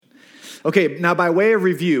Okay, now by way of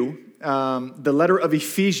review, the letter of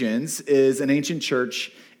Ephesians is an ancient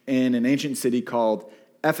church in an ancient city called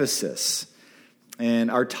Ephesus.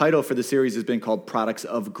 And our title for the series has been called Products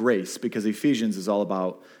of Grace, because Ephesians is all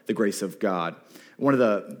about the grace of God. One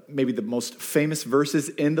of maybe the most famous verses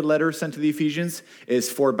in the letter sent to the Ephesians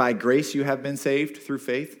is, "For by grace you have been saved through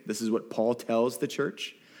faith." This is what Paul tells the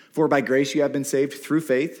church. "For by grace you have been saved through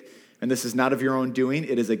faith, and this is not of your own doing,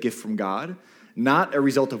 it is a gift from God, not a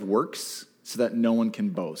result of works, so that no one can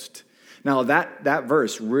boast." Now that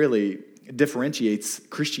verse really differentiates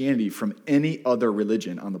Christianity from any other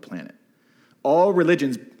religion on the planet. All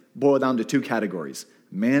religions boil down to two categories: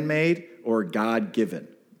 man-made or God-given.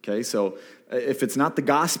 Okay, so if it's not the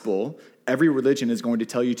gospel, every religion is going to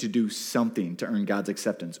tell you to do something to earn God's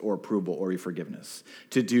acceptance or approval or forgiveness,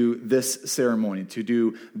 to do this ceremony, to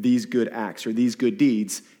do these good acts or these good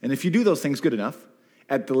deeds. And if you do those things good enough,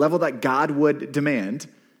 at the level that God would demand,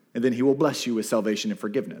 and then he will bless you with salvation and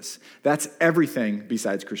forgiveness. That's everything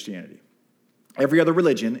besides Christianity. Every other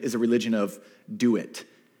religion is a religion of do it.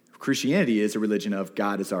 Christianity is a religion of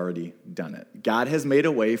God has already done it. God has made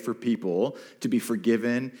a way for people to be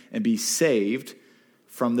forgiven and be saved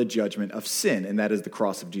from the judgment of sin, and that is the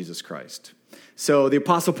cross of Jesus Christ. So the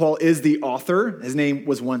Apostle Paul is the author. His name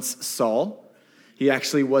was once Saul. He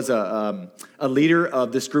actually was a leader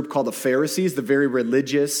of this group called the Pharisees, the very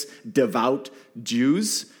religious, devout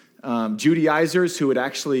Jews. Judaizers who would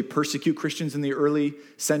actually persecute Christians in the early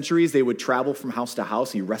centuries. They would travel from house to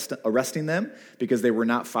house, arresting them because they were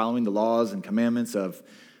not following the laws and commandments of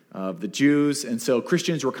the Jews. And so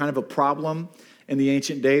Christians were kind of a problem in the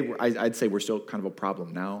ancient day. I'd say we're still kind of a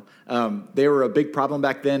problem now. They were a big problem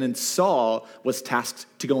back then, and Saul was tasked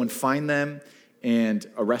to go and find them and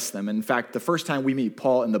arrest them. And in fact, the first time we meet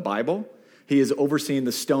Paul in the Bible, he is overseeing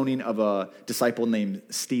the stoning of a disciple named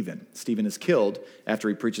Stephen. Stephen is killed after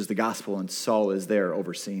he preaches the gospel, and Saul is there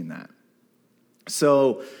overseeing that.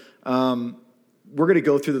 So we're going to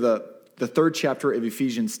go through the third chapter of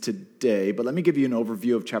Ephesians today, but let me give you an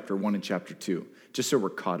overview of chapter 1 and chapter 2, just so we're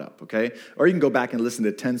caught up, okay? Or you can go back and listen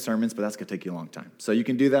to 10 sermons, but that's going to take you a long time. So you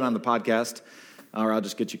can do that on the podcast, or I'll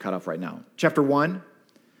just get you caught up right now. Chapter 1,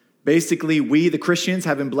 basically, we, the Christians,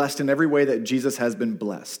 have been blessed in every way that Jesus has been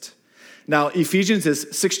blessed. Now, Ephesians is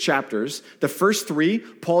 6 chapters. The first 3,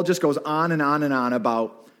 Paul just goes on and on and on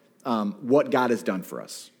about what God has done for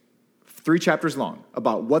us. 3 chapters long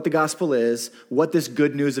about what the gospel is, what this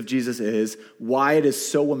good news of Jesus is, why it is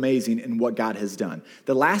so amazing, and what God has done.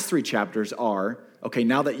 The last 3 chapters are, okay,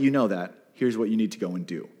 now that you know that, here's what you need to go and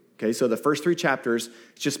do. Okay, so the first 3 chapters,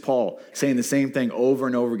 it's just Paul saying the same thing over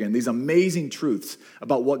and over again, these amazing truths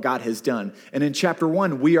about what God has done. And in chapter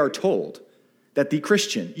 1, we are told that the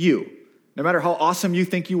Christian, you, no matter how awesome you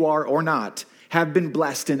think you are or not, have been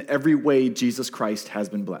blessed in every way Jesus Christ has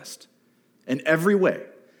been blessed. In every way.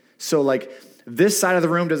 So like this side of the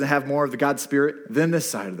room doesn't have more of the God Spirit than this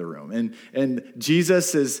side of the room. And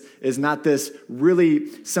Jesus is not this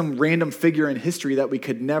really some random figure in history that we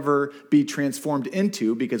could never be transformed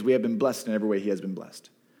into because we have been blessed in every way he has been blessed.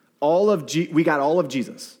 We got all of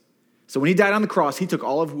Jesus. So when he died on the cross, he took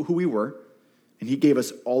all of who we were and he gave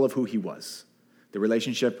us all of who he was. The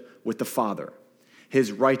relationship with the Father,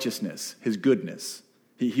 his righteousness, his goodness.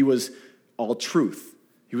 He was all truth.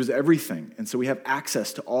 He was everything. And so we have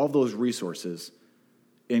access to all of those resources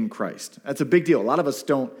in Christ. That's a big deal. A lot of us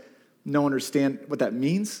don't understand what that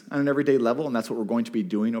means on an everyday level, and that's what we're going to be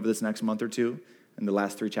doing over this next month or two in the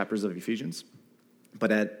last 3 chapters of Ephesians.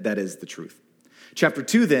 But that is the truth. Chapter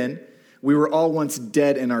 2, then, we were all once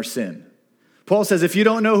dead in our sin. Paul says, if you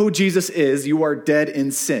don't know who Jesus is, you are dead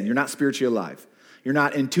in sin. You're not spiritually alive. You're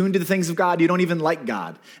not in tune to the things of God. You don't even like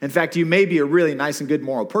God. In fact, you may be a really nice and good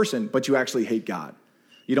moral person, but you actually hate God.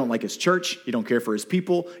 You don't like his church. You don't care for his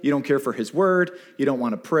people. You don't care for his word. You don't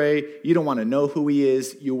want to pray. You don't want to know who he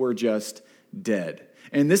is. You were just dead.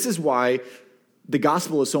 And this is why the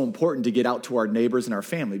gospel is so important to get out to our neighbors and our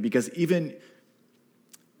family, because even,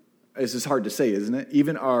 this is hard to say, isn't it?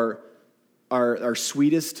 Even our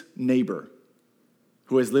sweetest neighbor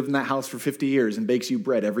who has lived in that house for 50 years and bakes you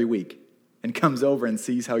bread every week, and comes over and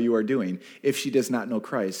sees how you are doing, if she does not know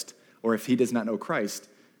Christ, or if he does not know Christ,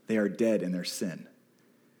 they are dead in their sin.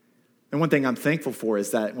 And one thing I'm thankful for is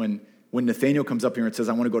that when Nathaniel comes up here and says,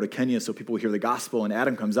 I want to go to Kenya so people will hear the gospel, and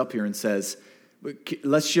Adam comes up here and says,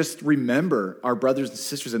 let's just remember our brothers and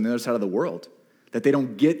sisters on the other side of the world, that they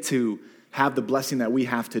don't get to have the blessing that we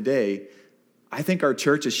have today. I think our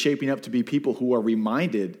church is shaping up to be people who are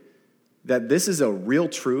reminded that this is a real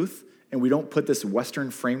truth, and we don't put this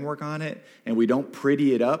Western framework on it, and we don't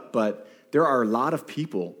pretty it up, but there are a lot of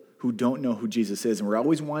people who don't know who Jesus is. And we're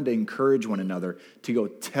always wanting to encourage one another to go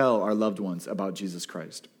tell our loved ones about Jesus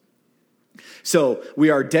Christ. So we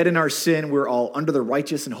are dead in our sin. We're all under the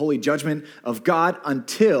righteous and holy judgment of God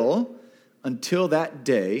until that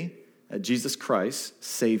day that Jesus Christ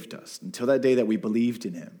saved us, until that day that we believed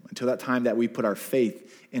in him, until that time that we put our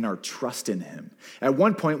faith and our trust in him. At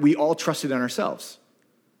one point, we all trusted in ourselves.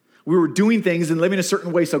 We were doing things and living a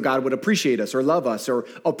certain way so God would appreciate us or love us or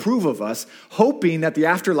approve of us, hoping that the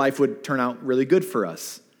afterlife would turn out really good for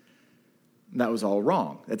us. And that was all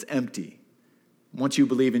wrong. That's empty. Once you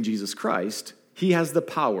believe in Jesus Christ, he has the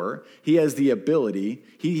power, he has the ability,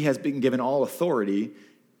 he has been given all authority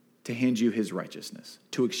to hand you his righteousness,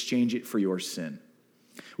 to exchange it for your sin.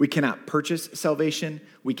 We cannot purchase salvation.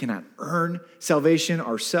 We cannot earn salvation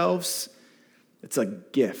ourselves. It's a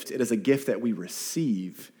gift. It is a gift that we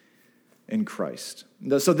receive in Christ.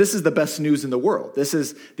 So this is the best news in the world. This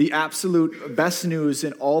is the absolute best news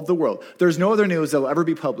in all of the world. There's no other news that will ever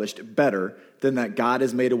be published better than that God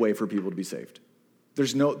has made a way for people to be saved.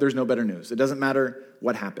 There's no better news. It doesn't matter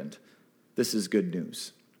what happened. This is good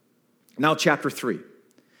news. Now, chapter 3.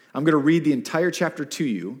 I'm going to read the entire chapter to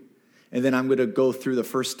you, and then I'm going to go through the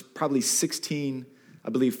first probably 14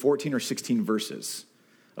 or 16 verses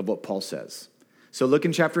of what Paul says. So look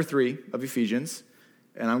in chapter 3 of Ephesians,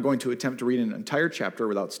 and I'm going to attempt to read an entire chapter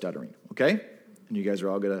without stuttering, okay? And you guys are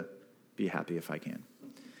all going to be happy if I can.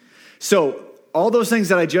 So all those things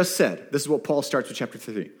that I just said, this is what Paul starts with chapter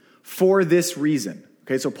 3. For this reason.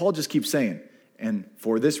 Okay, so Paul just keeps saying, and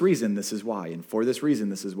for this reason, this is why. And for this reason,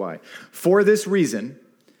 this is why. For this reason,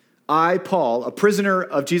 I, Paul, a prisoner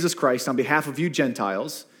of Jesus Christ on behalf of you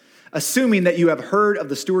Gentiles, assuming that you have heard of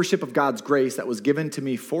the stewardship of God's grace that was given to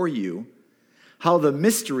me for you, how the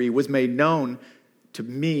mystery was made known to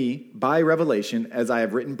me by revelation, as I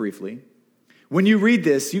have written briefly. When you read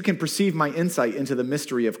this, you can perceive my insight into the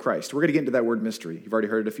mystery of Christ. We're going to get into that word mystery. You've already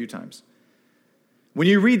heard it a few times. When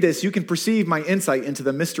you read this, you can perceive my insight into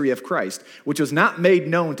the mystery of Christ, which was not made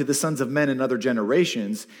known to the sons of men in other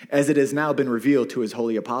generations, as it has now been revealed to his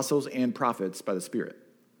holy apostles and prophets by the Spirit.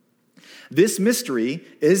 This mystery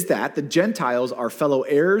is that the Gentiles are fellow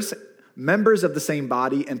heirs, members of the same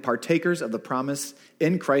body, and partakers of the promise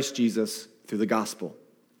in Christ Jesus through the gospel.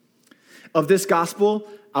 Of this gospel,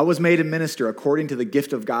 I was made a minister according to the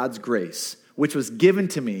gift of God's grace, which was given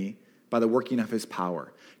to me by the working of his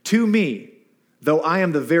power. To me, though I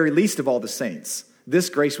am the very least of all the saints, this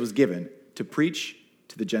grace was given to preach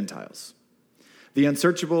to the Gentiles. I'm going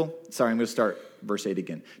to start verse 8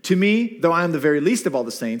 again. To me, though I am the very least of all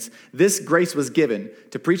the saints, this grace was given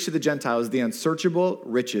to preach to the Gentiles the unsearchable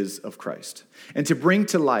riches of Christ, and to bring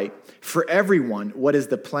to light for everyone what is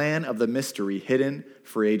the plan of the mystery hidden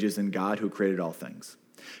for ages in God who created all things,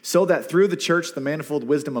 so that through the church the manifold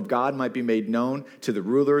wisdom of God might be made known to the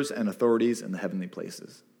rulers and authorities in the heavenly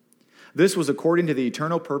places. This was according to the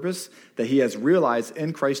eternal purpose that he has realized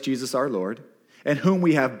in Christ Jesus our Lord, in whom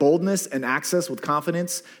we have boldness and access with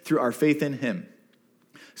confidence through our faith in him.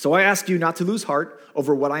 So I ask you not to lose heart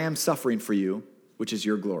over what I am suffering for you, which is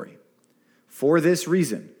your glory. For this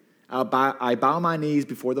reason, I bow my knees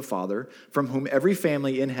before the Father, from whom every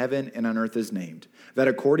family in heaven and on earth is named, that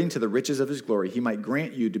according to the riches of his glory, he might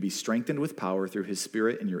grant you to be strengthened with power through his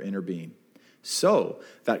Spirit in your inner being, so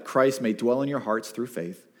that Christ may dwell in your hearts through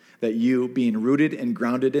faith, that you, being rooted and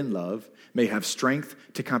grounded in love, may have strength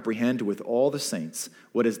to comprehend with all the saints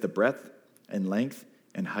what is the breadth and length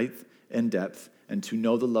and height and depth, and to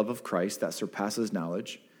know the love of Christ that surpasses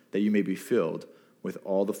knowledge, that you may be filled with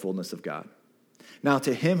all the fullness of God. Now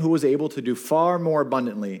to him who was able to do far more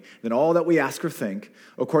abundantly than all that we ask or think,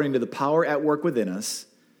 according to the power at work within us,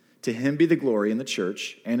 to him be the glory in the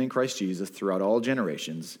church and in Christ Jesus throughout all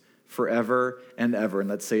generations, forever and ever. And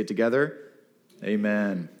let's say it together.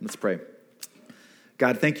 Amen. Let's pray.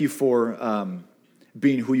 God, thank you for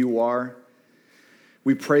being who you are.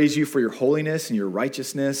 We praise you for your holiness and your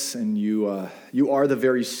righteousness, and you are the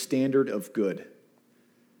very standard of good.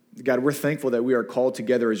 God, we're thankful that we are called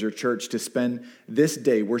together as your church to spend this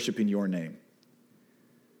day worshiping your name.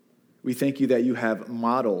 We thank you that you have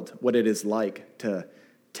modeled what it is like to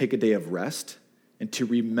take a day of rest and to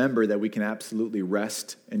remember that we can absolutely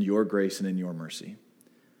rest in your grace and in your mercy.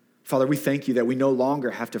 Father, we thank you that we no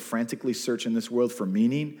longer have to frantically search in this world for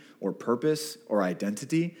meaning or purpose or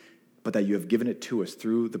identity, but that you have given it to us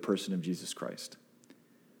through the person of Jesus Christ.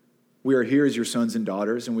 We are here as your sons and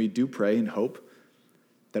daughters, and we do pray and hope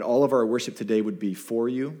that all of our worship today would be for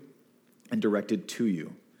you and directed to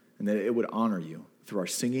you, and that it would honor you through our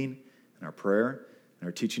singing and our prayer and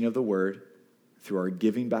our teaching of the word, through our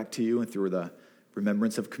giving back to you and through the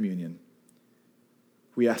remembrance of communion.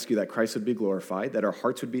 we ask you that Christ would be glorified, that our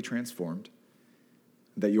hearts would be transformed,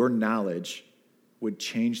 that your knowledge would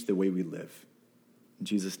change the way we live. In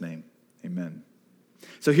Jesus' name, amen.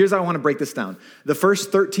 So here's how I want to break this down. The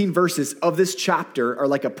first 13 verses of this chapter are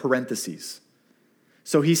like a parenthesis.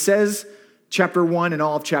 So he says chapter 1 and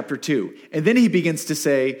all of chapter 2. And then he begins to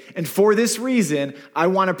say, and for this reason, I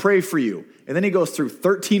want to pray for you. And then he goes through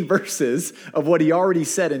 13 verses of what he already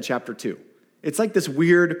said in chapter 2. It's like this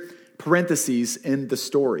weird parentheses in the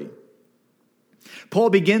story. Paul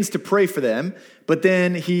begins to pray for them, but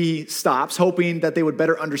then he stops, hoping that they would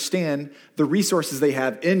better understand the resources they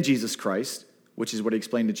have in Jesus Christ, which is what he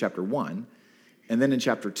explained in chapter 1, and then in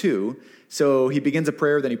chapter 2. So he begins a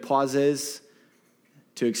prayer, then he pauses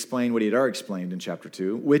to explain what he had already explained in chapter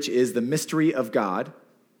 2, which is the mystery of God,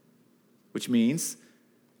 which means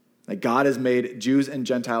that God has made Jews and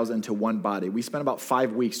Gentiles into one body. We spent about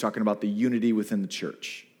 5 weeks talking about the unity within the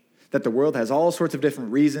church, that the world has all sorts of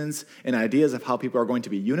different reasons and ideas of how people are going to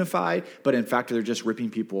be unified, but in fact, they're just ripping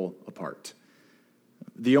people apart.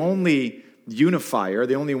 The only unifier,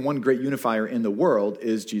 the only one great unifier in the world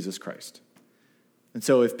is Jesus Christ. And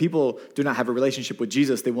so if people do not have a relationship with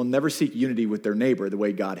Jesus, they will never seek unity with their neighbor the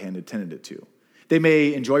way God had intended it to. They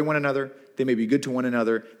may enjoy one another, they may be good to one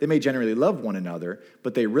another, they may generally love one another,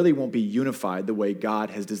 but they really won't be unified the way God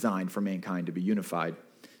has designed for mankind to be unified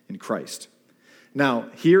in Christ. Now,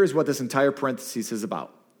 here is what this entire parenthesis is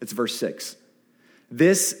about. It's verse 6.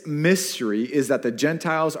 This mystery is that the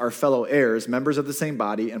Gentiles are fellow heirs, members of the same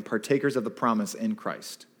body, and partakers of the promise in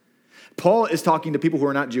Christ. Paul is talking to people who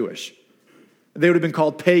are not Jewish. They would have been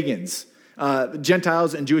called pagans.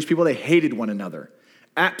 Gentiles and Jewish people, they hated one another.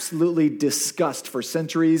 Absolutely discussed for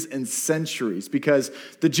centuries and centuries because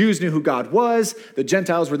the Jews knew who God was. The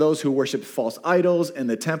Gentiles were those who worshiped false idols in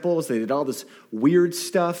the temples. They did all this weird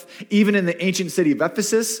stuff. Even in the ancient city of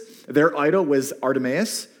Ephesus, their idol was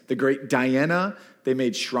Artemis, the great Diana. They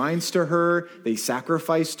made shrines to her. They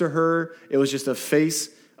sacrificed to her. It was just a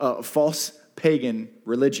false pagan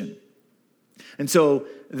religion. And so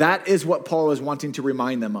that is what Paul is wanting to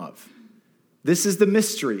remind them of. This is the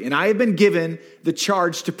mystery, and I have been given the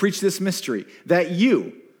charge to preach this mystery, that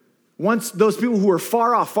you, once those people who are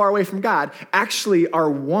far off, far away from God, actually are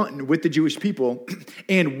one with the Jewish people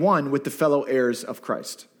and one with the fellow heirs of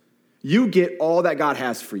Christ. You get all that God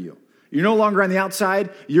has for you. You're no longer on the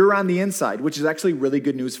outside, you're on the inside, which is actually really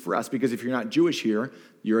good news for us, because if you're not Jewish here,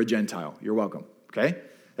 you're a Gentile. You're welcome, okay?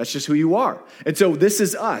 That's just who you are. And so this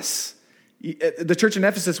is us. The church in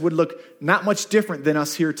Ephesus would look not much different than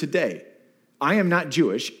us here today. I am not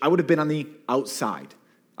Jewish. I would have been on the outside.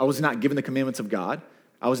 I was not given the commandments of God.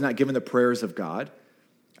 I was not given the prayers of God.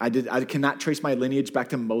 I cannot trace my lineage back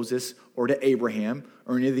to Moses or to Abraham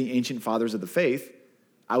or any of the ancient fathers of the faith.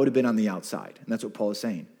 I would have been on the outside. And that's what Paul is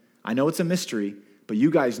saying. I know it's a mystery, but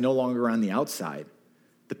you guys no longer are on the outside.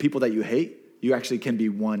 The people that you hate, you actually can be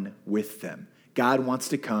one with them. God wants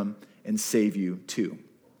to come and save you too.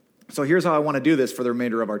 So here's how I want to do this for the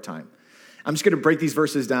remainder of our time. I'm just going to break these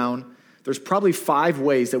verses down. There's probably 5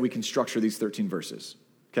 ways that we can structure these 13 verses,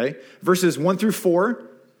 okay? Verses 1 through 4,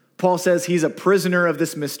 Paul says he's a prisoner of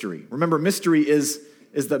this mystery. Remember, mystery is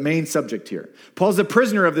the main subject here. Paul's a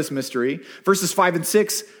prisoner of this mystery. Verses 5 and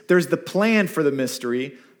 6, there's the plan for the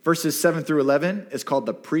mystery. Verses 7 through 11 is called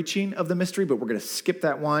the preaching of the mystery, but we're going to skip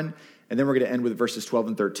that one, and then we're going to end with verses 12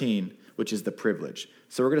 and 13, which is the privilege.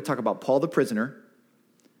 So we're going to talk about Paul the prisoner,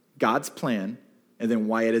 God's plan, and then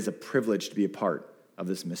why it is a privilege to be a part of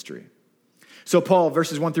this mystery. So Paul,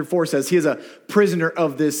 verses 1 through 4, says he is a prisoner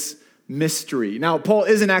of this mystery. Now, Paul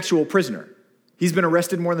is an actual prisoner. He's been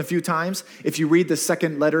arrested more than a few times. If you read the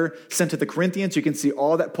second letter sent to the Corinthians, you can see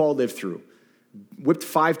all that Paul lived through. Whipped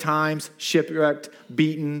 5 times, shipwrecked,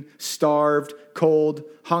 beaten, starved, cold,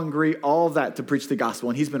 hungry, all of that to preach the gospel.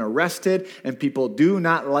 And he's been arrested, and people do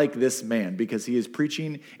not like this man because he is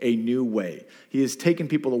preaching a new way. He has taken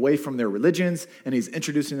people away from their religions, and he's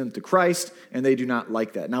introducing them to Christ, and they do not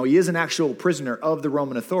like that. Now, he is an actual prisoner of the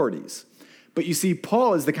Roman authorities. But you see,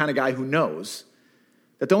 Paul is the kind of guy who knows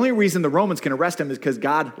that the only reason the Romans can arrest him is because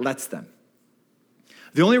God lets them.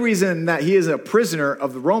 The only reason that he is a prisoner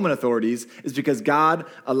of the Roman authorities is because God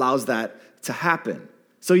allows that to happen.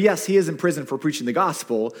 So yes, he is in prison for preaching the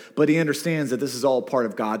gospel, but he understands that this is all part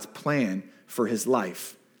of God's plan for his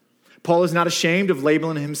life. Paul is not ashamed of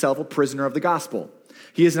labeling himself a prisoner of the gospel.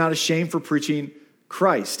 He is not ashamed for preaching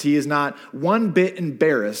Christ. He is not one bit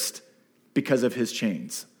embarrassed because of his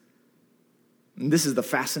chains. And this is the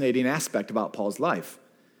fascinating aspect about Paul's life.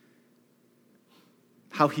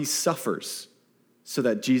 How he suffers so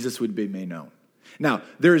that Jesus would be made known. Now,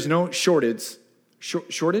 there is no shortage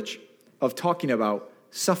of talking about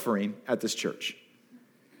suffering at this church.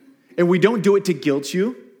 And we don't do it to guilt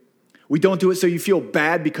you. We don't do it so you feel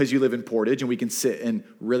bad because you live in Portage and we can sit in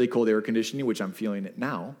really cold air conditioning, which I'm feeling it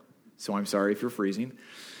now. So I'm sorry if you're freezing.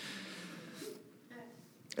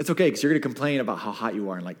 It's okay because you're going to complain about how hot you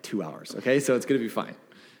are in like 2 hours, okay? So it's going to be fine.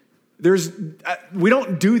 We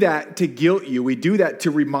don't do that to guilt you. We do that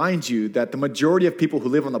to remind you that the majority of people who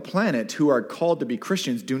live on the planet who are called to be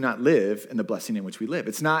Christians do not live in the blessing in which we live.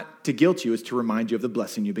 It's not to guilt you. It's to remind you of the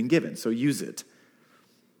blessing you've been given. So use it.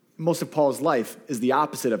 Most of Paul's life is the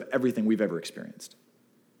opposite of everything we've ever experienced.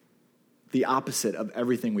 The opposite of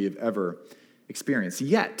everything we have ever experienced.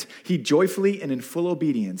 Yet, he joyfully and in full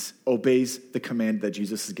obedience obeys the command that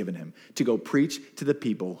Jesus has given him to go preach to the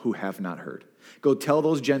people who have not heard. Go tell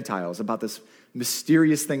those Gentiles about this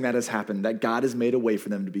mysterious thing that has happened, that God has made a way for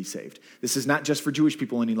them to be saved. This is not just for Jewish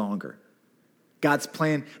people any longer. God's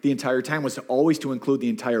plan the entire time was always to include the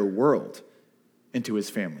entire world into his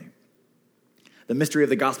family. The mystery of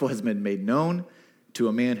the gospel has been made known to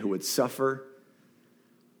a man who would suffer,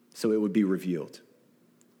 so it would be revealed.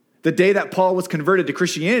 The day that Paul was converted to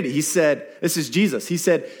Christianity, he said, this is Jesus, he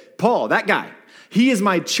said, Paul, that guy, he is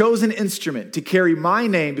my chosen instrument to carry my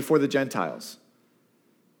name before the Gentiles.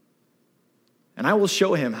 And I will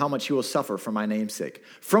show him how much he will suffer for my name's sake.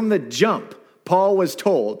 From the jump, Paul was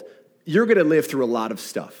told, you're going to live through a lot of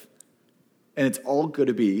stuff. And it's all going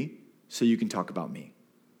to be so you can talk about me.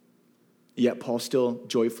 Yet Paul still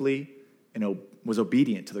joyfully was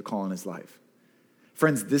obedient to the call in his life.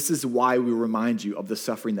 Friends, this is why we remind you of the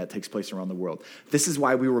suffering that takes place around the world. This is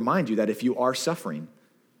why we remind you that if you are suffering,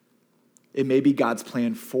 it may be God's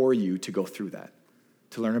plan for you to go through that,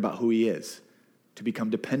 to learn about who he is, to become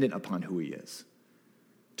dependent upon who he is,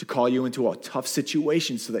 to call you into a tough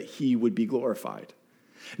situation so that he would be glorified.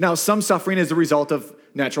 Now, some suffering is a result of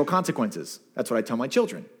natural consequences. That's what I tell my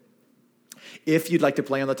children. If you'd like to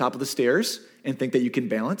play on the top of the stairs and think that you can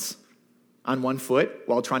balance on one foot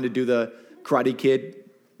while trying to do the Karate Kid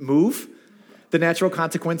move, the natural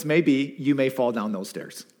consequence may be you may fall down those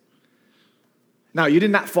stairs. Now, you did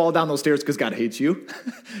not fall down those stairs because God hates you.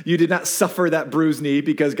 You did not suffer that bruised knee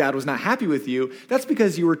because God was not happy with you. That's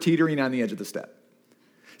because you were teetering on the edge of the step.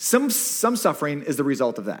 Some suffering is the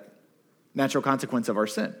result of that, natural consequence of our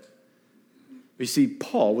sin. You see,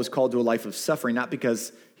 Paul was called to a life of suffering, not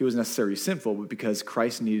because he was necessarily sinful, but because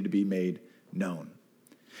Christ needed to be made known.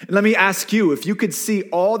 And let me ask you, if you could see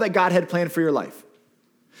all that God had planned for your life,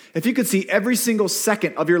 if you could see every single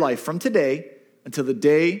second of your life from today until the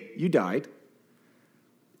day you died,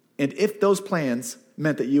 and if those plans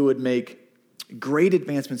meant that you would make great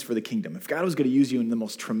advancements for the kingdom, if God was going to use you in the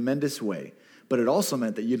most tremendous way, but it also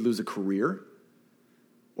meant that you'd lose a career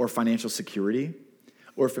or financial security,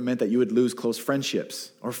 or if it meant that you would lose close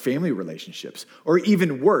friendships or family relationships, or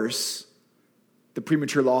even worse, the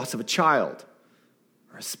premature loss of a child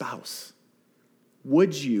or a spouse,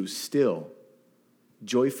 would you still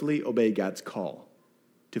joyfully obey God's call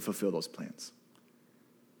to fulfill those plans?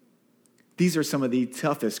 These are some of the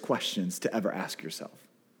toughest questions to ever ask yourself.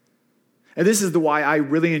 And this is why I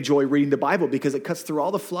really enjoy reading the Bible, because it cuts through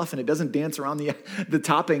all the fluff and it doesn't dance around the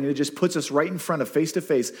topping, and it just puts us right in front of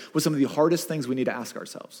face-to-face with some of the hardest things we need to ask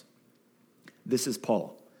ourselves. This is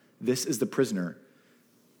Paul. This is the prisoner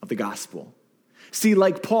of the gospel. See,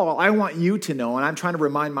 like Paul, I want you to know, and I'm trying to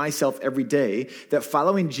remind myself every day, that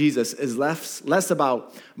following Jesus is less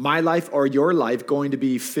about my life or your life going to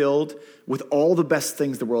be filled with all the best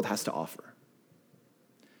things the world has to offer.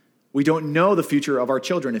 We don't know the future of our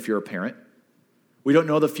children if you're a parent. We don't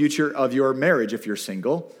know the future of your marriage if you're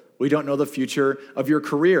single. We don't know the future of your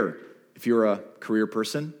career if you're a career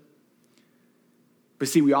person. But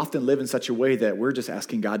see, we often live in such a way that we're just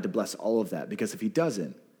asking God to bless all of that, because if he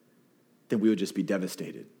doesn't, then we would just be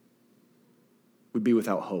devastated. We'd be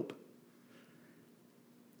without hope.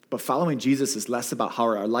 But following Jesus is less about how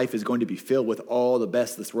our life is going to be filled with all the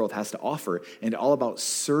best this world has to offer, and all about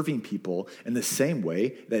serving people in the same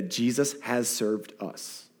way that Jesus has served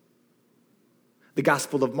us. The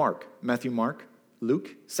Gospel of Mark, Matthew, Mark,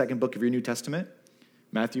 Luke, second book of your New Testament,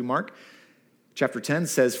 Matthew, Mark, chapter 10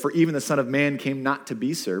 says, "For even the Son of Man came not to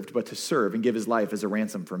be served, but to serve and give his life as a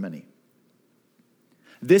ransom for many."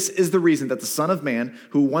 This is the reason that the Son of Man,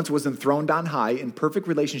 who once was enthroned on high in perfect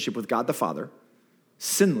relationship with God the Father,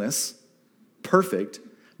 sinless, perfect,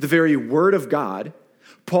 the very Word of God,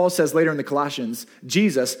 Paul says later in the Colossians,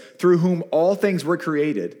 Jesus, through whom all things were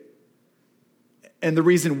created, and the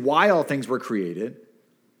reason why all things were created,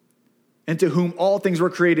 and to whom all things were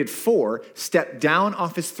created for, stepped down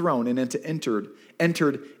off his throne and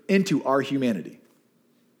entered into our humanity.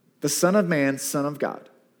 The Son of Man, Son of God,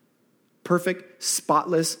 perfect,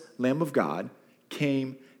 spotless Lamb of God,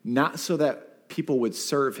 came not so that people would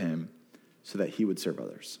serve him so that he would serve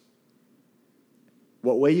others.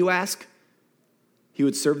 What way, you ask? He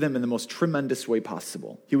would serve them in the most tremendous way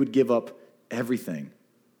possible. He would give up everything.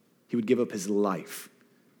 He would give up his life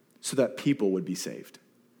so that people would be saved.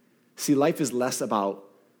 See, life is less about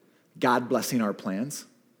God blessing our plans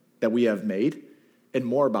that we have made and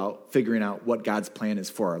more about figuring out what God's plan is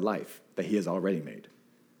for our life that he has already made.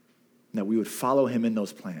 And that we would follow him in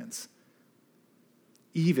those plans,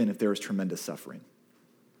 even if there is tremendous suffering.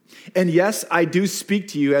 And yes, I do speak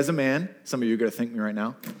to you as a man. Some of you are going to thank me right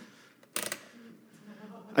now.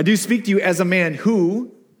 I do speak to you as a man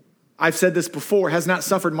who, I've said this before, has not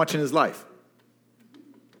suffered much in his life.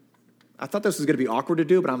 I thought this was going to be awkward to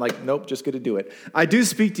do, but I'm like, nope, just going to do it. I do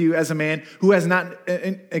speak to you as a man who has not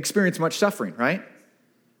experienced much suffering, right?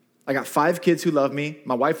 I got 5 kids who love me.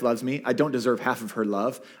 My wife loves me. I don't deserve half of her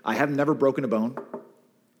love. I have never broken a bone,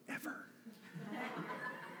 ever.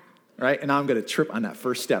 Right? And now I'm going to trip on that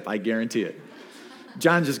first step, I guarantee it.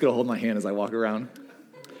 John's just going to hold my hand as I walk around.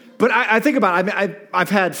 But I think about it.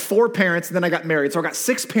 I've had 4 parents, and then I got married, so I got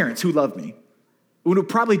 6 parents who love me, who would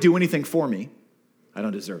probably do anything for me. I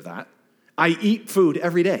don't deserve that. I eat food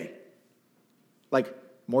every day, like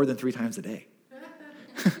more than 3 times a day,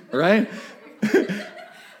 right?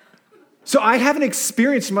 So I haven't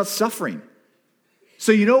experienced much suffering.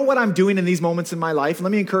 So you know what I'm doing in these moments in my life?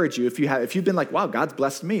 Let me encourage you, if you've been like, wow, God's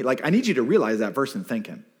blessed me, like I need you to realize that verse and thank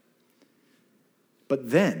him. But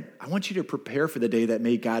then I want you to prepare for the day that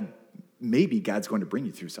maybe God's going to bring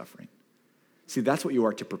you through suffering. See, that's what you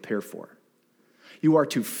are to prepare for. You are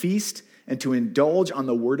to feast and to indulge on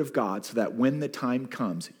the word of God so that when the time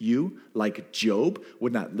comes, you, like Job,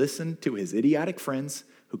 would not listen to his idiotic friends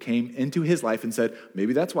who came into his life and said,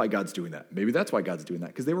 maybe that's why God's doing that. Maybe that's why God's doing that,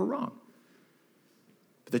 because they were wrong.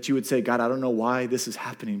 But that you would say, God, I don't know why this is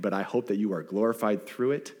happening, but I hope that you are glorified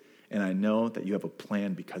through it, and I know that you have a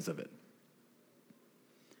plan because of it.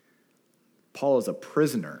 Paul is a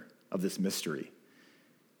prisoner of this mystery.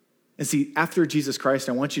 And see, after Jesus Christ,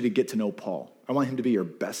 I want you to get to know Paul. I want him to be your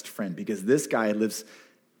best friend because this guy lives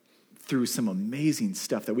through some amazing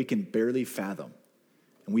stuff that we can barely fathom.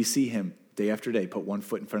 And we see him day after day put one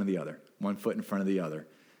foot in front of the other, one foot in front of the other,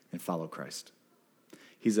 and follow Christ.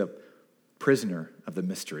 He's a prisoner of the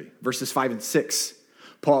mystery. Verses 5 and 6,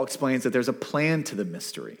 Paul explains that there's a plan to the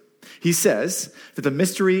mystery. He says that the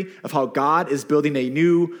mystery of how God is building a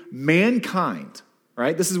new mankind,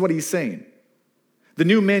 right? This is what he's saying. The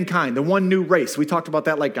new mankind, the one new race. We talked about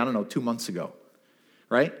that 2 months ago,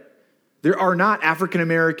 right? There are not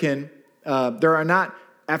African-American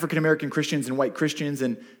Christians and white Christians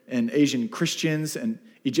and Asian Christians and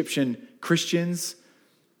Egyptian Christians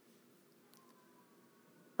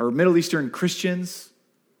or Middle Eastern Christians.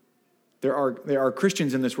 There are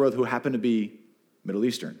Christians in this world who happen to be Middle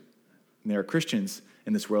Eastern. And there are Christians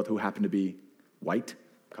in this world who happen to be white,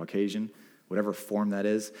 Caucasian, whatever form that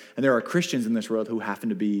is. And there are Christians in this world who happen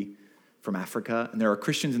to be from Africa. And there are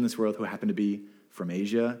Christians in this world who happen to be from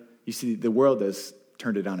Asia. You see, the world has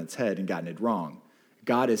turned it on its head and gotten it wrong.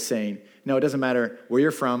 God is saying, no, it doesn't matter where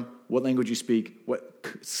you're from, what language you speak, what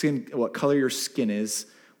color your skin is,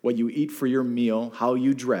 what you eat for your meal, how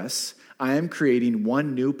you dress. I am creating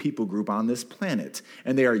one new people group on this planet,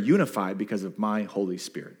 and they are unified because of my Holy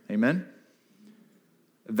Spirit. Amen?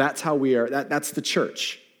 That's how we are. That's the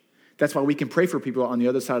church. That's why we can pray for people on the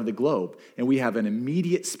other side of the globe, and we have an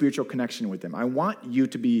immediate spiritual connection with them. I want you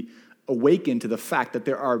to be awakened to the fact that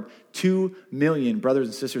there are 2 million brothers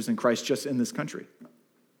and sisters in Christ just in this country.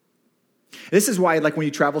 This is why, when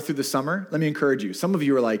you travel through the summer, let me encourage you. Some of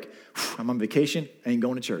you are like, I'm on vacation, I ain't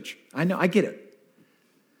going to church. I know, I get it.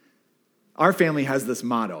 Our family has this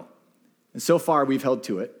motto, and so far we've held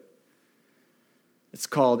to it. It's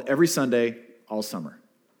called every Sunday, all summer.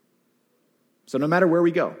 So no matter where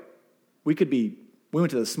we go, we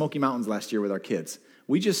went to the Smoky Mountains last year with our kids.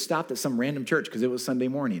 We just stopped at some random church because it was Sunday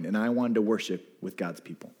morning, and I wanted to worship with God's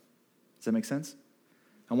people. Does that make sense?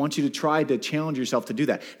 I want you to try to challenge yourself to do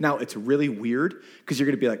that. Now, it's really weird because you're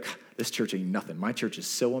going to be like, this church ain't nothing. My church is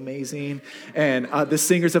so amazing. And the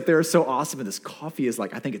singers up there are so awesome. And this coffee is I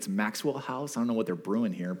think it's Maxwell House. I don't know what they're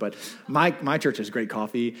brewing here, but my church has great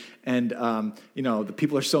coffee. And, the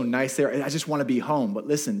people are so nice there. I just want to be home. But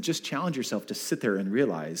listen, just challenge yourself to sit there and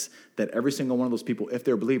realize that every single one of those people, if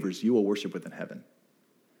they're believers, you will worship with in heaven.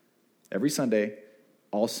 Every Sunday,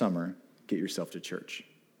 all summer, get yourself to church.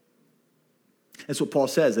 That's what Paul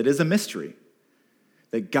says. It is a mystery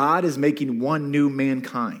that God is making one new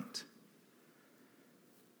mankind.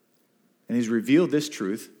 And he's revealed this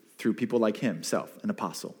truth through people like himself, an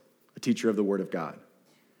apostle, a teacher of the word of God.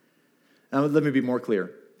 Now, let me be more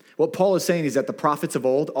clear. What Paul is saying is that the prophets of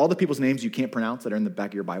old, all the people's names you can't pronounce that are in the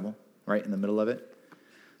back of your Bible, right, in the middle of it,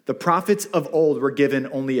 the prophets of old were given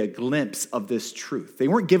only a glimpse of this truth. They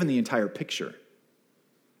weren't given the entire picture.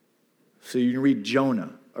 So you can read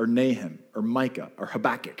Jonah or Nahum or Micah or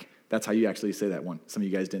Habakkuk. That's how you actually say that one. Some of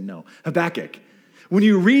you guys didn't know. Habakkuk. When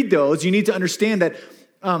you read those, you need to understand that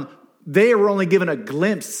they were only given a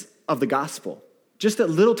glimpse of the gospel, just a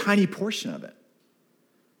little tiny portion of it.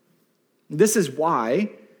 This is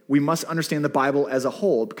why we must understand the Bible as a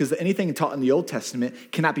whole, because anything taught in the Old Testament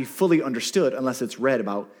cannot be fully understood unless it's read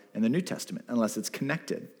about in the New Testament, unless it's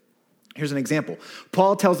connected. Here's an example.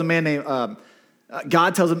 God tells a man named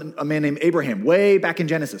Abraham, way back in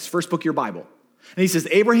Genesis, first book of your Bible. And he says,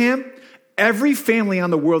 Abraham, every family on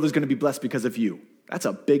the world is going to be blessed because of you. That's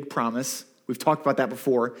a big promise. We've talked about that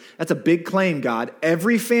before. That's a big claim, God.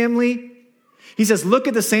 Every family. He says, look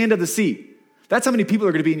at the sand of the sea. That's how many people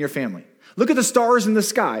are going to be in your family. Look at the stars in the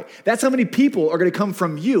sky. That's how many people are going to come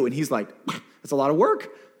from you. And he's like, that's a lot of work.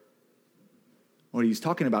 What he's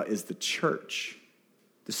talking about is the church,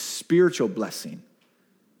 the spiritual blessing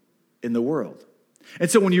in the world. And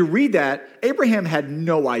so when you read that, Abraham had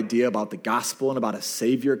no idea about the gospel and about a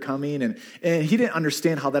Savior coming, and he didn't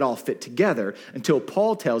understand how that all fit together until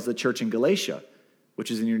Paul tells the church in Galatia,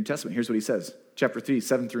 which is in your New Testament. Here's what he says, chapter 3,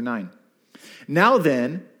 7 through 9. Now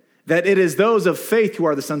then, that it is those of faith who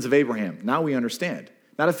are the sons of Abraham. Now we understand.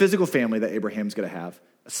 Not a physical family that Abraham's going to have,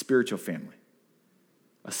 a spiritual family,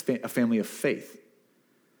 a family of faith.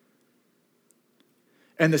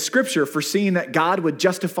 And the scripture, foreseeing that God would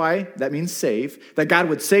justify, that means save, that God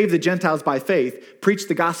would save the Gentiles by faith, preached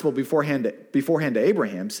the gospel beforehand to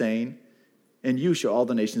Abraham, saying, in you shall all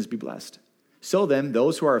the nations be blessed. So then,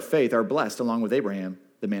 those who are of faith are blessed along with Abraham,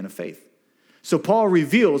 the man of faith. So Paul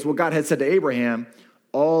reveals what God had said to Abraham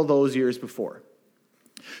all those years before.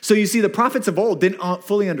 So you see, the prophets of old didn't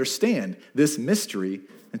fully understand this mystery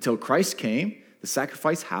until Christ came, the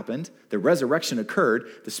sacrifice happened, the resurrection occurred,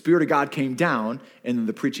 the Spirit of God came down, and then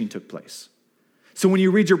the preaching took place. So when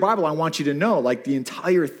you read your Bible, I want you to know, like, the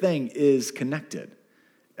entire thing is connected.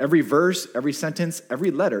 Every verse, every sentence,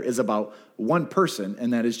 every letter is about one person,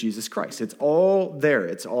 and that is Jesus Christ. It's all there.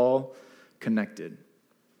 It's all connected.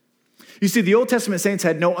 You see, the Old Testament saints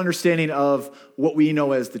had no understanding of what we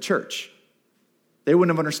know as the church. They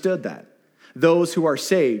wouldn't have understood that. Those who are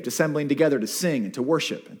saved, assembling together to sing and to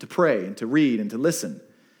worship and to pray and to read and to listen.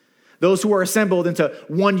 Those who are assembled into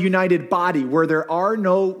one united body where there are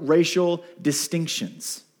no racial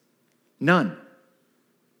distinctions. None.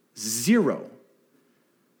 Zero.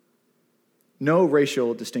 No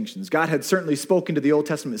racial distinctions. God had certainly spoken to the Old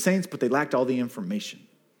Testament saints, but they lacked all the information.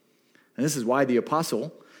 And this is why the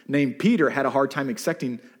apostle named Peter had a hard time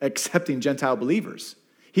accepting Gentile believers.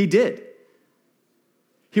 He did.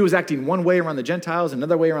 He was acting one way around the Gentiles,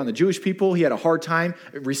 another way around the Jewish people. He had a hard time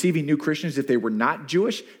receiving new Christians if they were not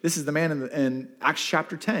Jewish. This is the man in Acts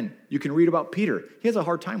chapter 10. You can read about Peter. He has a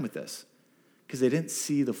hard time with this because they didn't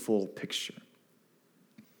see the full picture.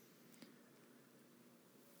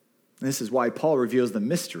 And this is why Paul reveals the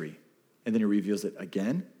mystery, and then he reveals it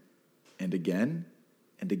again and again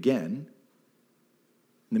and again.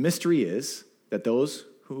 And the mystery is that those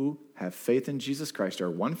who have faith in Jesus Christ are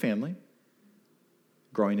one family,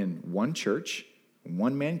 growing in one church,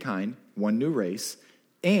 one mankind, one new race,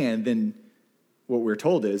 and then what we're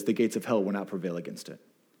told is the gates of hell will not prevail against it.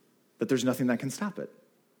 That there's nothing that can stop it.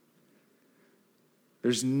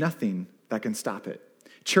 There's nothing that can stop it.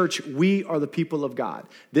 Church, we are the people of God.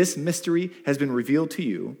 This mystery has been revealed to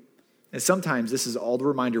you, and sometimes this is all the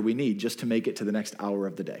reminder we need just to make it to the next hour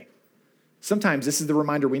of the day. Sometimes this is the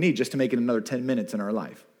reminder we need just to make it another 10 minutes in our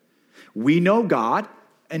life. We know God,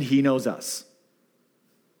 and He knows us.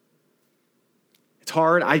 It's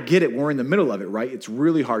hard. I get it. We're in the middle of it, right? It's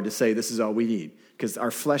really hard to say this is all we need because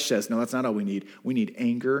our flesh says, no, that's not all we need. We need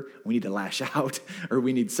anger. We need to lash out, or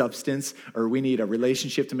we need substance, or we need a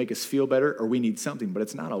relationship to make us feel better, or we need something, but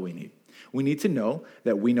it's not all we need. We need to know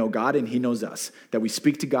that we know God and He knows us, that we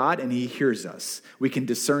speak to God and He hears us. We can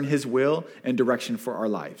discern His will and direction for our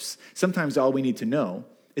lives. Sometimes all we need to know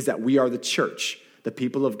is that we are the church, the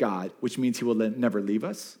people of God, which means He will never leave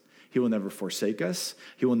us. He will never forsake us.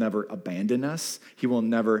 He will never abandon us. He will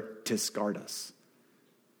never discard us.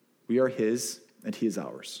 We are His and He is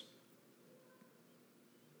ours.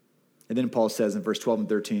 And then Paul says in verse 12 and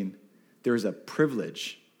 13, there is a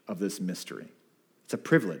privilege of this mystery. It's a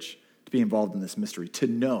privilege to be involved in this mystery, to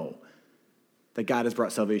know that God has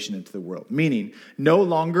brought salvation into the world. Meaning, no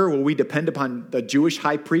longer will we depend upon the Jewish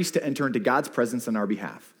high priest to enter into God's presence on our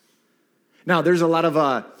behalf. Now, there's a lot of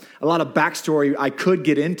backstory I could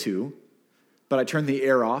get into, but I turned the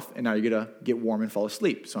air off, and now you're going to get warm and fall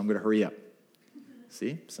asleep, so I'm going to hurry up.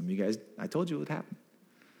 See, some of you guys, I told you it would happen.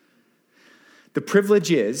 The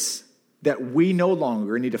privilege is that we no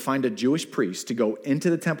longer need to find a Jewish priest to go into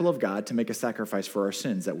the temple of God to make a sacrifice for our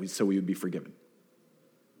sins so we would be forgiven.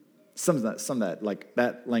 Some of that, like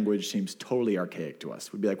that language seems totally archaic to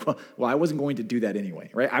us. We'd be like, well, I wasn't going to do that anyway,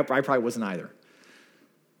 right? I probably wasn't either.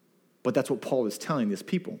 But that's what Paul is telling these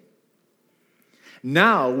people.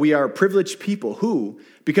 Now we are privileged people who,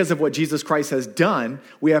 because of what Jesus Christ has done,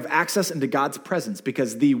 we have access into God's presence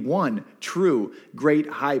because the one true great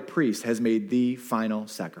high priest has made the final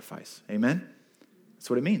sacrifice. Amen?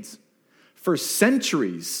 That's what it means. For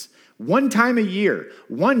centuries, one time a year,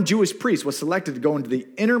 one Jewish priest was selected to go into the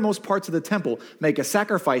innermost parts of the temple, make a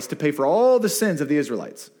sacrifice to pay for all the sins of the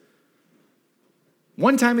Israelites.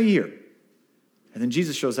 One time a year. And then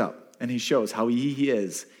Jesus shows up and he shows how he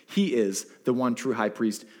is. He is the one true high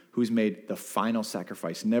priest who's made the final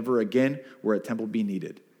sacrifice. Never again will a temple be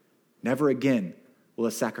needed. Never again will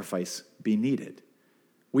a sacrifice be needed.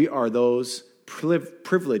 We are those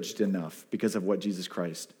privileged enough because of what Jesus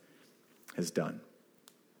Christ has done.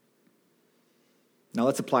 Now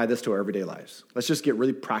let's apply this to our everyday lives. Let's just get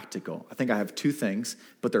really practical. I think I have two things,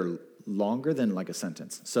 but they're longer than like a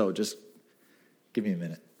sentence. So just give me a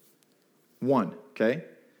minute. One, okay?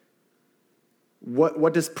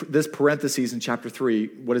 What does this parentheses in chapter 3,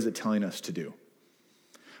 what is it telling us to do?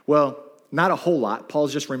 Well, not a whole lot.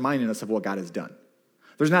 Paul's just reminding us of what God has done.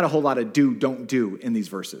 There's not a whole lot of do, don't do in these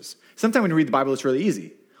verses. Sometimes when you read the Bible, it's really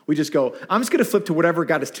easy. We just go, I'm just going to flip to whatever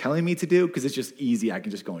God is telling me to do because it's just easy. I can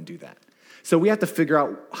just go and do that. So we have to figure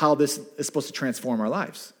out how this is supposed to transform our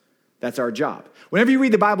lives. That's our job. Whenever you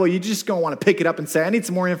read the Bible, you just don't want to pick it up and say, I need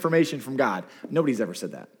some more information from God. Nobody's ever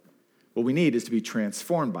said that. What we need is to be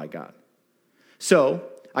transformed by God. So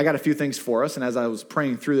I got a few things for us, and as I was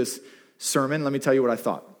praying through this sermon, let me tell you what I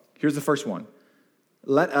thought. Here's the first one.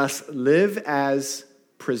 Let us live as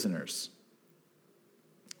prisoners.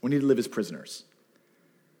 We need to live as prisoners.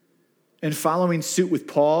 In following suit with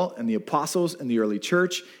Paul and the apostles and the early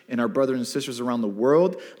church and our brothers and sisters around the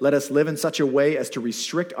world, let us live in such a way as to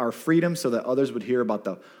restrict our freedom so that others would hear about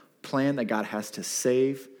the plan that God has to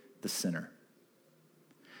save the sinner.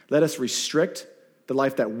 Let us restrict the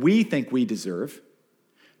life that we think we deserve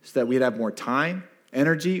so that we'd have more time,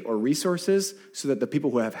 energy, or resources so that the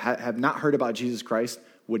people who have not heard about Jesus Christ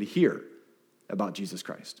would hear about Jesus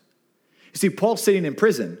Christ. You see, Paul's sitting in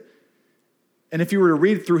prison, and if you were to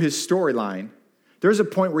read through his storyline, there's a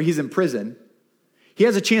point where he's in prison. He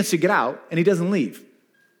has a chance to get out, and he doesn't leave.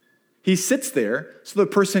 He sits there so the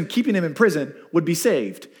person keeping him in prison would be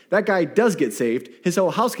saved. That guy does get saved. His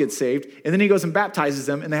whole house gets saved, and then he goes and baptizes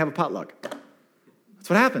them, and they have a potluck. That's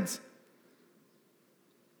what happens.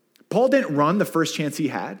 Paul didn't run the first chance he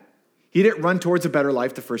had. He didn't run towards a better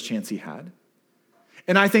life the first chance he had.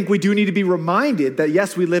 And I think we do need to be reminded that,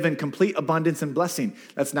 yes, we live in complete abundance and blessing.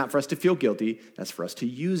 That's not for us to feel guilty. That's for us to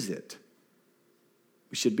use it.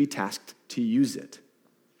 We should be tasked to use it.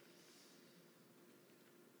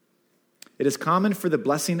 It is common for the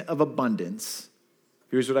blessing of abundance.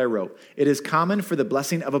 Here's what I wrote. It is common for the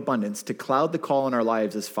blessing of abundance to cloud the call in our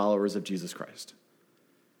lives as followers of Jesus Christ.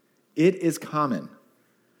 It is common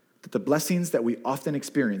that the blessings that we often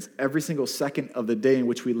experience every single second of the day in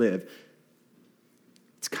which we live,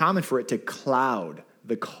 it's common for it to cloud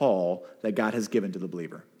the call that God has given to the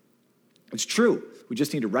believer. It's true. We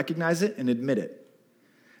just need to recognize it and admit it.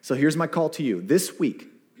 So here's my call to you. This week,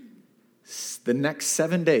 the next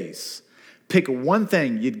 7 days, pick one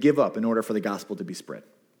thing you'd give up in order for the gospel to be spread.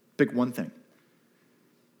 Pick one thing.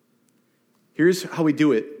 Here's how we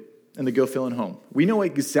do it in the Go Fill Home. We know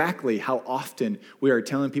exactly how often we are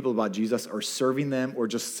telling people about Jesus or serving them or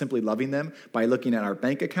just simply loving them by looking at our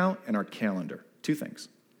bank account and our calendar. Two things.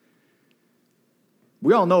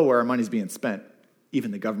 We all know where our money's being spent.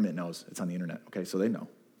 Even the government knows. It's on the internet, okay? So they know.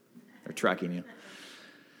 They're tracking you.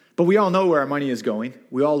 But we all know where our money is going.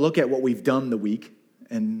 We all look at what we've done the week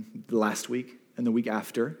and the last week and the week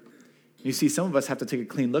after. You see, some of us have to take a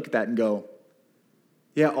clean look at that and go,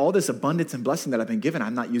 yeah, all this abundance and blessing that I've been given,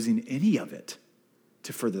 I'm not using any of it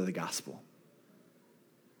to further the gospel.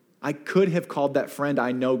 I could have called that friend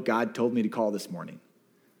I know God told me to call this morning,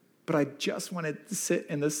 but I just wanted to sit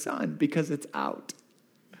in the sun because it's out.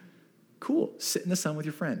 Cool, sit in the sun with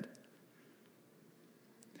your friend.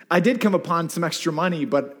 I did come upon some extra money,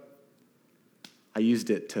 but I used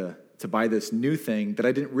it to buy this new thing that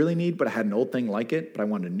I didn't really need, but I had an old thing like it, but I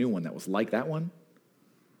wanted a new one that was like that one.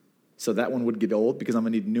 So that one would get old because I'm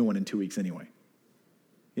going to need a new one in 2 weeks anyway.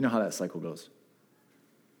 You know how that cycle goes.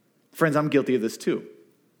 Friends, I'm guilty of this too.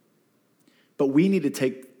 But we need to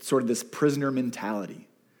take sort of this prisoner mentality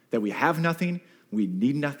that we have nothing, we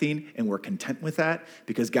need nothing, and we're content with that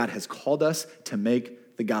because God has called us to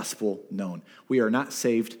make the gospel known. We are not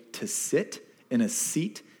saved to sit in a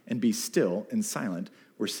seat and be still and silent.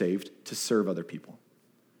 We're saved to serve other people.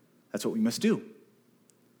 That's what we must do.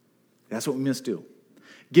 That's what we must do.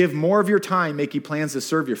 Give more of your time making plans to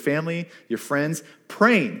serve your family, your friends,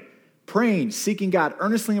 praying, seeking God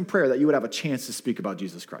earnestly in prayer that you would have a chance to speak about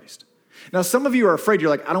Jesus Christ. Now, some of you are afraid. You're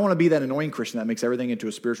like, I don't want to be that annoying Christian that makes everything into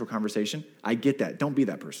a spiritual conversation. I get that. Don't be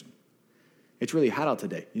that person. It's really hot out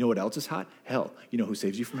today. You know what else is hot? Hell. You know who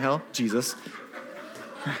saves you from hell? Jesus.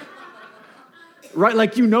 Right?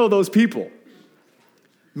 Like you know those people.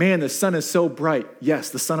 Man, the sun is so bright. Yes,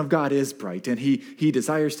 the Son of God is bright, and he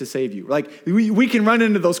desires to save you. Like, we can run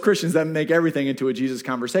into those Christians that make everything into a Jesus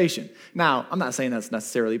conversation. Now, I'm not saying that's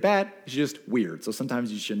necessarily bad. It's just weird, so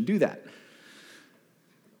sometimes you shouldn't do that.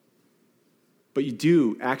 But you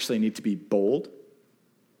do actually need to be bold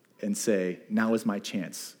and say, now is my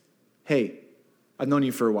chance. Hey, I've known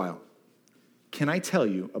you for a while. Can I tell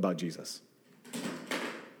you about Jesus?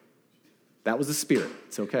 That was the Spirit.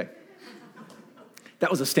 It's okay. That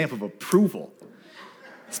was a stamp of approval.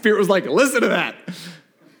 Spirit was like, listen to that.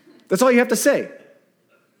 That's all you have to say.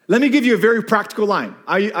 Let me give you a very practical line.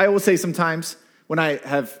 I will say sometimes when I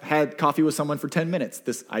have had coffee with someone for 10 minutes,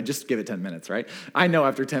 I just give it 10 minutes, right? I know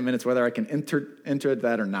after 10 minutes whether I can enter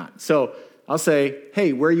that or not. So I'll say,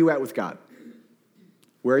 hey, where are you at with God?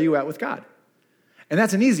 Where are you at with God? And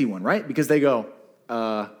that's an easy one, right? Because they go,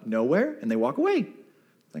 nowhere, and they walk away.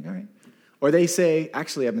 Like, all right. Or they say,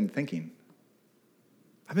 actually, I've been thinking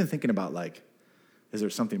about, like, is there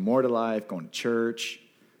something more to life, going to church?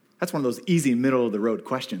 That's one of those easy middle-of-the-road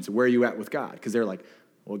questions. Where are you at with God? Because they're like,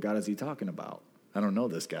 what God is he talking about? I don't know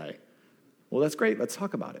this guy. Well, that's great. Let's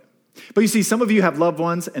talk about it. But you see, some of you have loved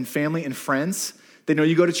ones and family and friends. They know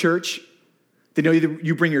you go to church. They know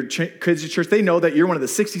you bring your kids to church. They know that you're one of the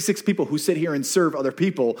 66 people who sit here and serve other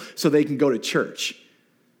people so they can go to church.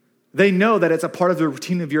 They know that it's a part of the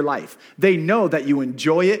routine of your life. They know that you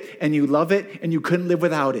enjoy it and you love it and you couldn't live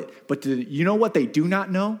without it. But you know what they do not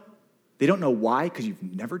know? They don't know why, because you've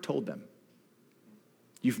never told them.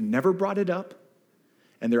 You've never brought it up.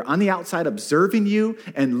 And they're on the outside observing you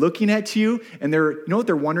and looking at you. And you know what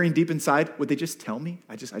they're wondering deep inside? Would they just tell me?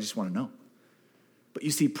 I just want to know. But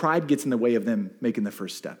you see, pride gets in the way of them making the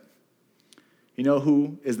first step. You know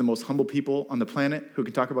who is the most humble people on the planet who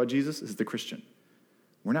can talk about Jesus? Is the Christian.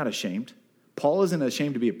 We're not ashamed. Paul isn't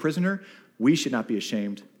ashamed to be a prisoner. We should not be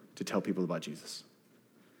ashamed to tell people about Jesus.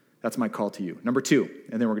 That's my call to you. Number 2,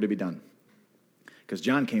 and then we're going to be done. Because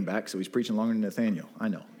John came back, so he's preaching longer than Nathaniel. I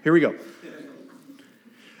know. Here we go.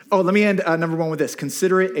 Oh, let me end number 1 with this.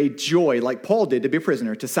 Consider it a joy, like Paul did, to be a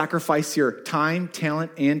prisoner, to sacrifice your time,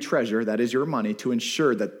 talent, and treasure, that is your money, to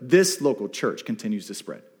ensure that this local church continues to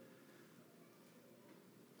spread.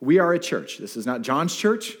 We are a church. This is not John's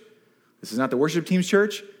church. This is not the worship team's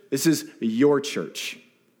church. This is your church.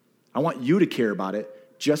 I want you to care about it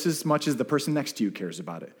just as much as the person next to you cares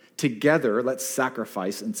about it. Together, let's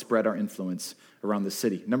sacrifice and spread our influence around the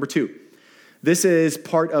city. Number 2, this is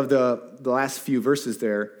part of the last few verses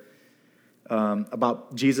there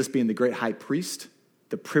about Jesus being the great high priest,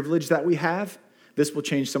 the privilege that we have. This will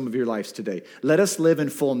change some of your lives today. Let us live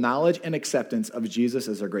in full knowledge and acceptance of Jesus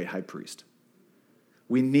as our great high priest.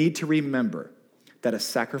 We need to remember that a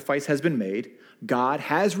sacrifice has been made. God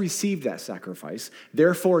has received that sacrifice.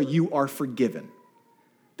 Therefore, you are forgiven.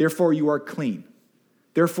 Therefore, you are clean.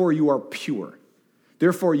 Therefore, you are pure.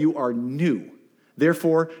 Therefore, you are new.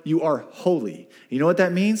 Therefore, you are holy. You know what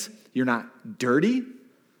that means? You're not dirty.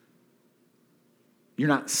 You're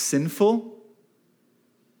not sinful.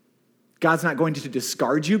 God's not going to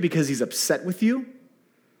discard you because he's upset with you.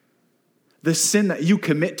 The sin that you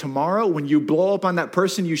commit tomorrow when you blow up on that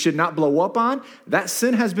person you should not blow up on, that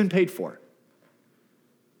sin has been paid for.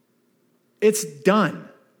 It's done.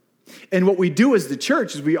 And what we do as the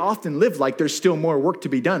church is we often live like there's still more work to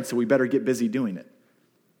be done, so we better get busy doing it.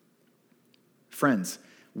 Friends,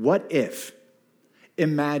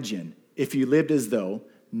 imagine if you lived as though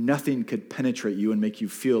nothing could penetrate you and make you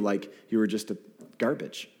feel like you were just a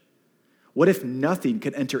garbage? What if nothing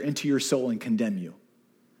could enter into your soul and condemn you?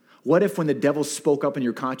 What if when the devil spoke up in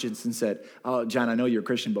your conscience and said, oh, John, I know you're a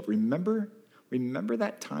Christian, but remember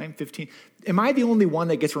that time, 15? Am I the only one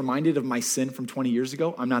that gets reminded of my sin from 20 years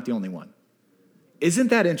ago? I'm not the only one. Isn't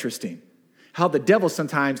that interesting? How the devil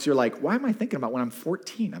sometimes, you're like, why am I thinking about when I'm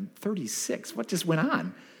 14? I'm 36. What just went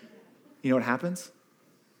on? You know what happens?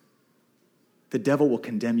 The devil will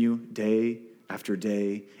condemn you day after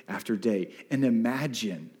day after day. And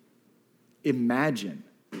imagine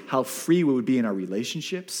how free we would be in our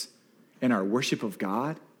relationships and our worship of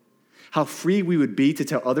God, how free we would be to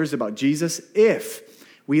tell others about Jesus if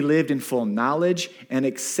we lived in full knowledge and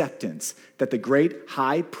acceptance that the great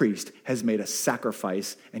high priest has made a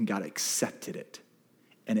sacrifice and God accepted it,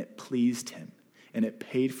 and it pleased him, and it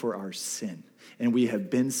paid for our sin, and we have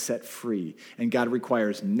been set free, and God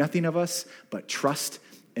requires nothing of us but trust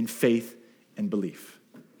and faith and belief.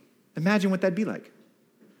 Imagine what that'd be like.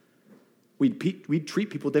 We'd treat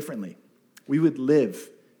people differently. We would live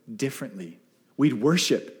differently. We'd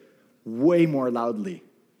worship way more loudly.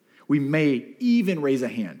 We may even raise a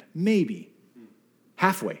hand, maybe,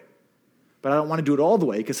 halfway. But I don't want to do it all the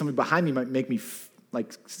way because somebody behind me might make me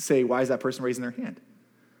say, why is that person raising their hand?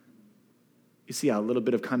 You see how a little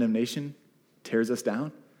bit of condemnation tears us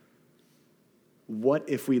down? What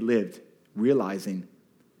if we lived realizing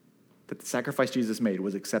that the sacrifice Jesus made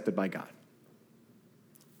was accepted by God?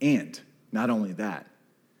 And not only that,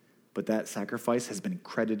 but that sacrifice has been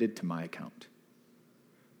credited to my account.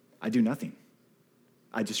 I do nothing.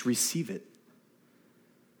 I just receive it.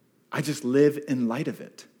 I just live in light of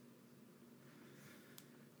it.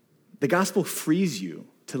 The gospel frees you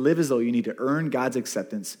to live as though you need to earn God's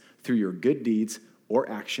acceptance through your good deeds or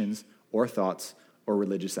actions or thoughts or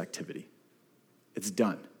religious activity. It's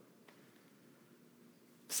done.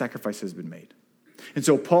 Sacrifice has been made. And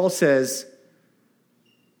so Paul says,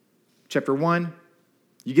 chapter 1,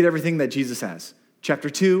 you get everything that Jesus has. Chapter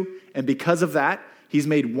 2, and because of that, he's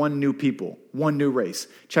made one new people, one new race.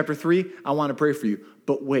 Chapter 3, I want to pray for you,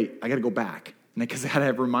 but wait, I got to go back because I got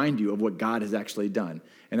to remind you of what God has actually done.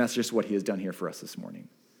 And that's just what he has done here for us this morning.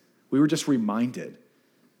 We were just reminded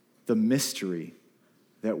the mystery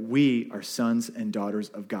that we are sons and daughters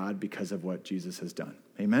of God because of what Jesus has done.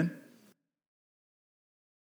 Amen?